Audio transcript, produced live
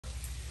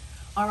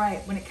All right,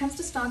 when it comes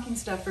to stocking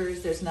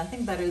stuffers, there's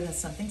nothing better than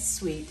something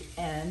sweet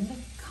and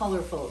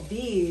colorful.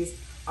 These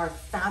are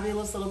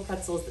fabulous little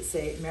pretzels that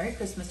say Merry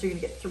Christmas. You're gonna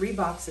get 3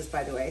 boxes,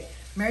 by the way.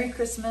 Merry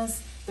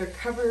Christmas. They're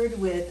covered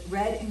with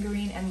red and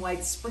green and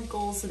white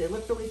sprinkles, so they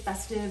look really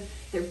festive.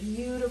 They're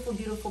beautiful,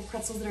 beautiful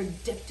pretzels that are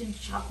dipped in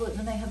chocolate, and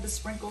then they have the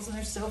sprinkles, and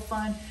they're so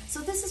fun. So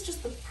this is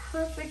just the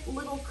perfect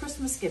little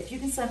Christmas gift. You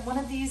can send one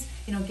of these,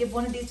 give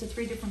one of these to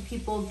 3 different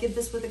people, give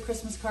this with a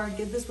Christmas card,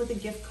 give this with a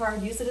gift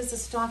card, use it as a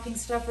stocking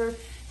stuffer.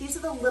 These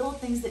are the little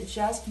things that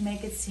just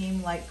make it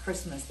seem like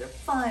Christmas. They're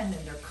fun,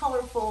 and they're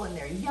colorful, and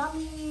they're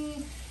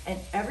yummy, and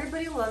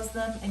everybody loves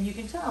them, and you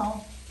can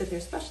tell that they're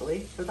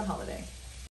specially for the holiday.